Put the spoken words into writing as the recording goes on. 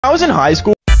I was in high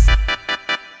school.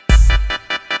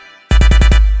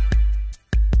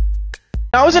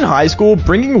 When I was in high school,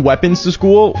 bringing weapons to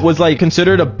school was like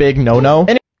considered a big no-no.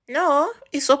 No,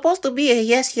 it's supposed to be a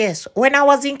yes. When I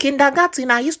was in kindergarten,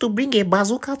 I used to bring a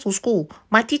bazooka to school.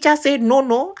 My teacher said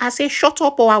no. I said shut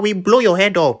up or I will blow your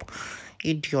head up.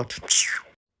 Idiot.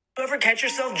 Ever catch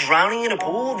yourself drowning in a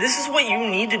pool? This is what you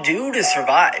need to do to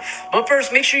survive. But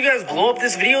first, make sure you guys blow up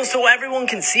this video so everyone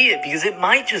can see it because it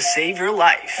might just save your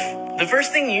life. The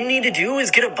first thing you need to do is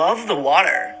get above the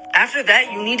water. After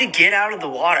that, you need to get out of the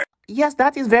water. Yes,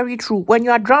 that is very true. When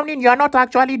you are drowning, you are not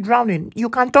actually drowning. You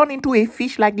can turn into a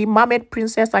fish like the mermaid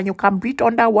princess and you can breathe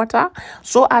underwater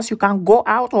so as you can go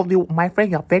out of the... My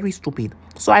friend, you are very stupid.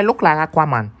 So I look like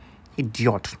Aquaman.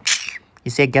 Idiot.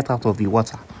 He said get out of the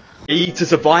water. To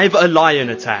survive a lion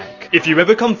attack. If you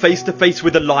ever come face to face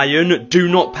with a lion, do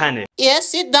not panic. Yes,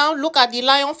 sit down, look at the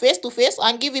lion face to face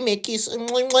and give him a kiss.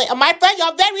 My friend, you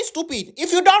are very stupid.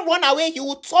 If you don't run away, he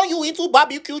will turn you into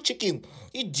barbecue chicken.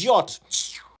 Idiot.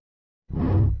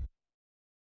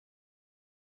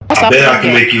 I bet I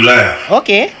can make you laugh.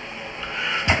 Okay.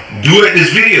 Do it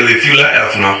this video if you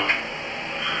laugh now.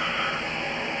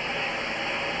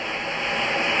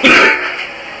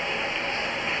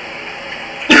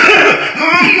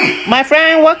 My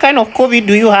friend, what kind of COVID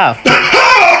do you have?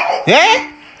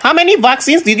 Eh? How many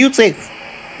vaccines did you take?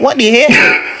 What the hell?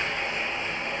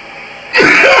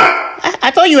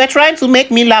 I thought you were trying to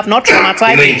make me laugh, not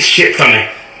traumatize me. You ain't shit for me.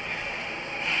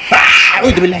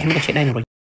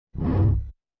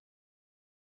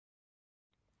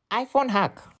 iPhone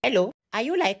hack. Hello, are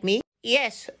you like me?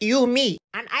 Yes, you, me.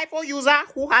 An iPhone user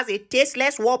who has a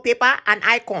tasteless wallpaper and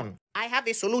icon. I have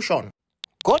a solution.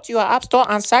 Go to your app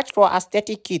store and search for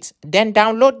Aesthetic Kits. Then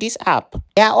download this app.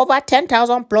 There are over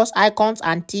 10,000 plus icons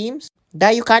and themes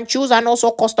that you can choose and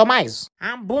also customize.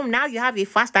 And boom, now you have a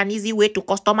fast and easy way to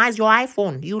customize your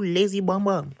iPhone. You lazy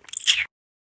bum.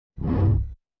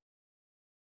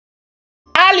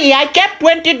 Ali, I kept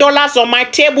 $20 on my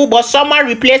table, but someone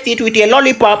replaced it with a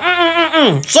lollipop.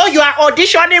 So you are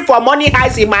auditioning for money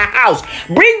heist in my house.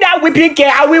 Bring that whipping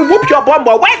care, I will whoop your bum.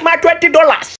 Where's my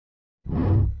 $20?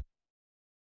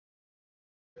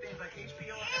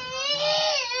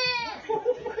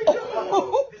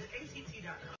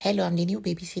 Hello, I'm the new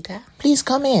babysitter. Please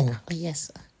come in.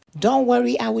 Yes. Don't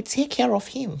worry, I will take care of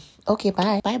him. Okay,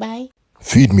 bye. Bye.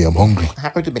 Feed me, I'm hungry.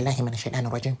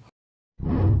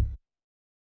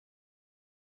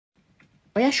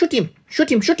 Oh yeah, shoot him.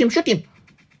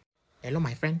 Hello,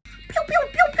 my friend. Pew, pew,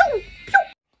 pew, pew, pew.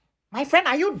 My friend,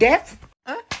 are you deaf?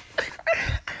 Huh?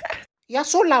 You're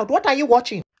so loud. What are you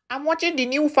watching? I'm watching the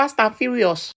new Fast and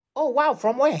Furious. Oh, wow.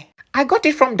 From where? I got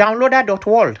it from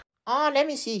downloader.world. Oh, let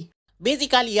me see.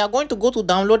 Basically, you're going to go to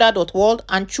downloader.world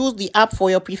and choose the app for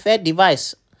your preferred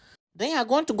device. Then you're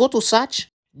going to go to search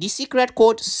the secret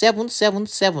code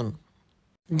 777.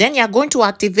 Then you're going to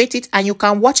activate it and you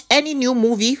can watch any new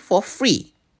movie for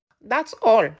free. That's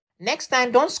all. Next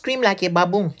time, don't scream like a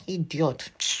baboon, idiot.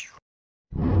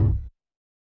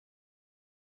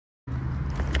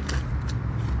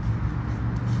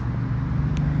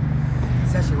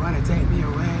 Said she wanna take me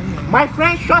away. My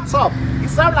friend, shut up. You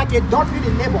sound like a dog in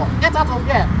the neighbor. Get out of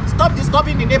here. Stop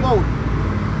disturbing the neighborhood.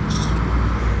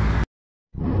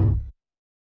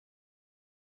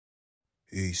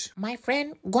 Peace. My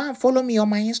friend, go and follow me on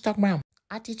my Instagram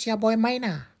at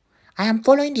Itsyaboymaina. I am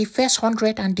following the first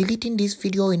 100 and deleting this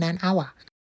video in an hour.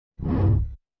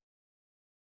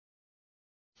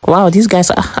 Wow, these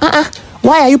guys are...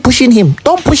 Why are you pushing him?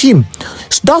 Don't push him.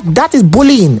 Stop. That is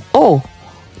bullying. Oh,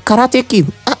 Karate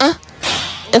Kid.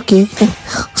 Okay.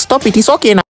 Stop it. It's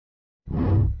okay now.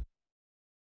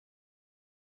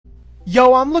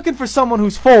 Yo, I'm looking for someone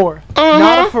who's for.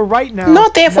 Not for right now.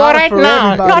 Not there for right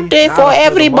now. Not there for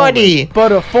everybody.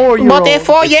 But a 4-year-old. But a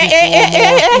 4 year.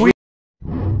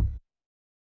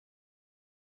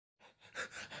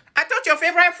 I thought your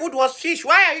favorite food was fish.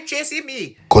 Why are you chasing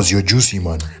me? Cause you're juicy,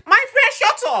 man. My friend,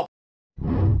 shut up.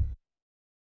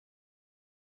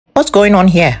 What's going on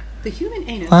here? The human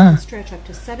anus can stretch up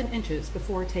to 7 inches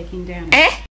before taking damage.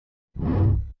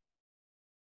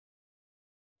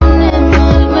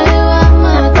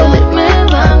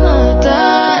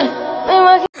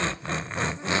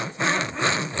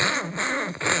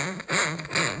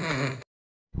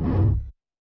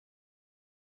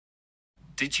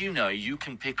 Did you know you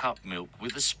can pick up milk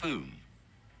with a spoon,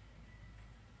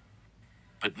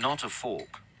 but not a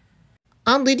fork?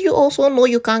 And did you also know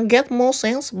you can get more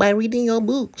sense by reading your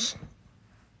books?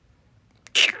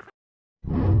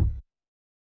 You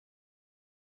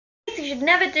should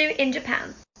never do in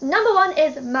Japan. Number 1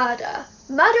 is murder.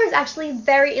 Murder is actually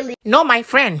very illegal. No, my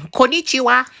friend.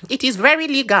 Konnichiwa. It is very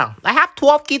legal. I have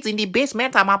 12 kids in the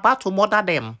basement. I'm about to murder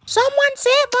them. Someone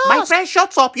save us. My friend,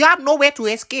 shut up. You have nowhere to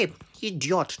escape.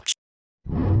 Idiot.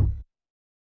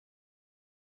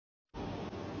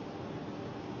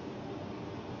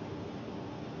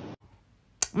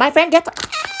 My friend, get...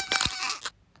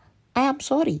 I am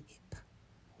sorry.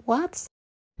 What?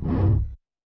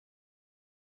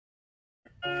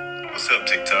 What's up,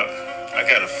 TikTok? I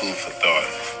got a food for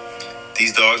thought.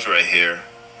 These dogs right here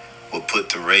will put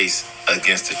the race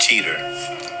against the cheater.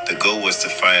 The goal was to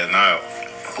find out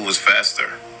who was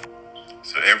faster.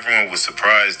 So everyone was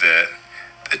surprised that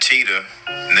the cheetah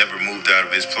never moved out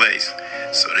of his place.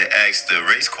 So they asked the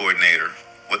race coordinator,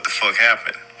 what the fuck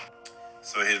happened?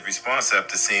 So his response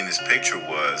after seeing this picture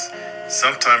was,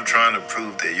 sometimes trying to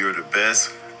prove that you're the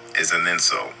best is an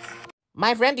insult.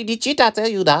 My friend, did the cheetah tell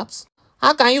you that?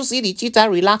 How can you see the cheetah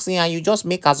relaxing and you just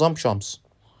make assumptions?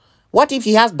 What if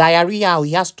he has diarrhea or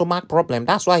he has stomach problem?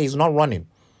 That's why he's not running.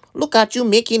 Look at you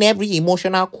making every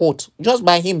emotional quote just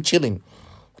by him chilling.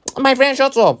 My friend,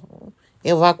 shut up.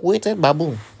 Evacuated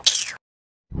baboon.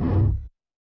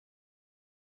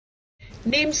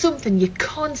 Name something you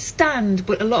can't stand,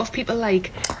 but a lot of people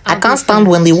like. I can't stand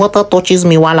when the water touches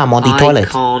me while I'm on the toilet.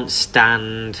 I can't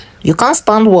stand. You can't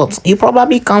stand what? You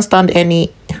probably can't stand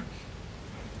any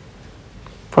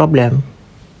problem.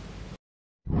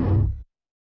 You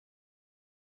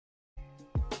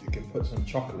can put some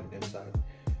chocolate inside.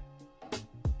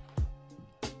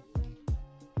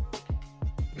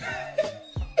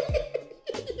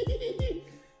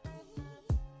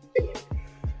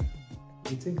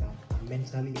 You think I'm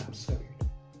mentally absurd?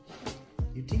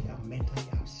 You think I'm mentally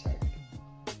absurd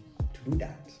to do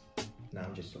that? No,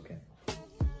 I'm just joking.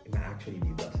 It might actually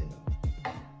be busting though.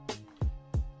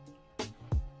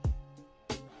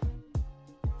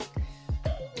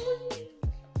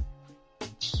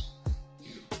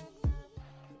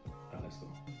 Now let's go.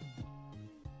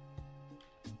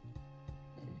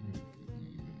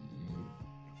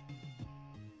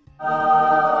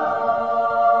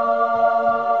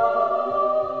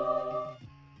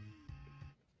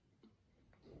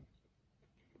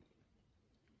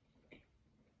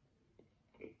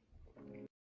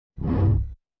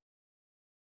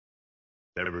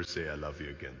 Never say I love you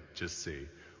again. Just say,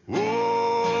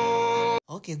 whoa.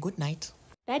 Okay, good night.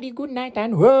 Daddy, good night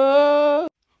and whoa.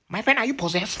 My friend, are you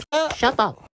possessed? Shut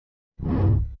up.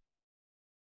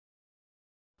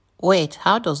 Wait,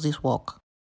 how does this work?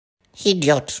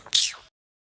 Idiot.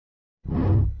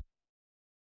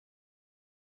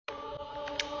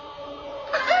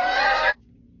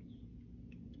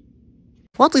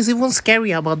 What is even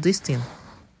scary about this thing?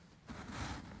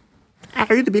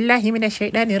 أعوذ بالله من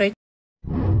الشيطان الرجيم.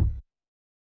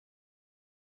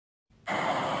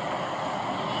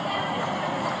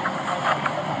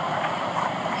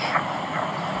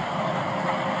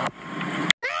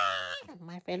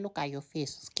 My friend, look at your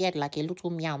face. Scared like a little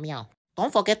meow meow.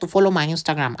 Don't forget to follow my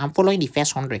Instagram. I'm following the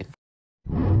first 100.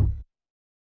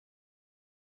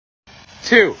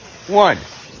 2, 1.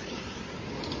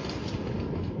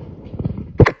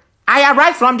 I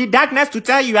arrived from the darkness to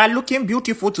tell you are looking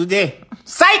beautiful today.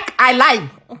 Psych, I lied.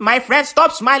 My friend,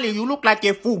 stop smiling. You look like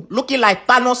a fool. Looking like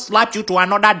Thanos slapped you to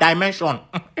another dimension.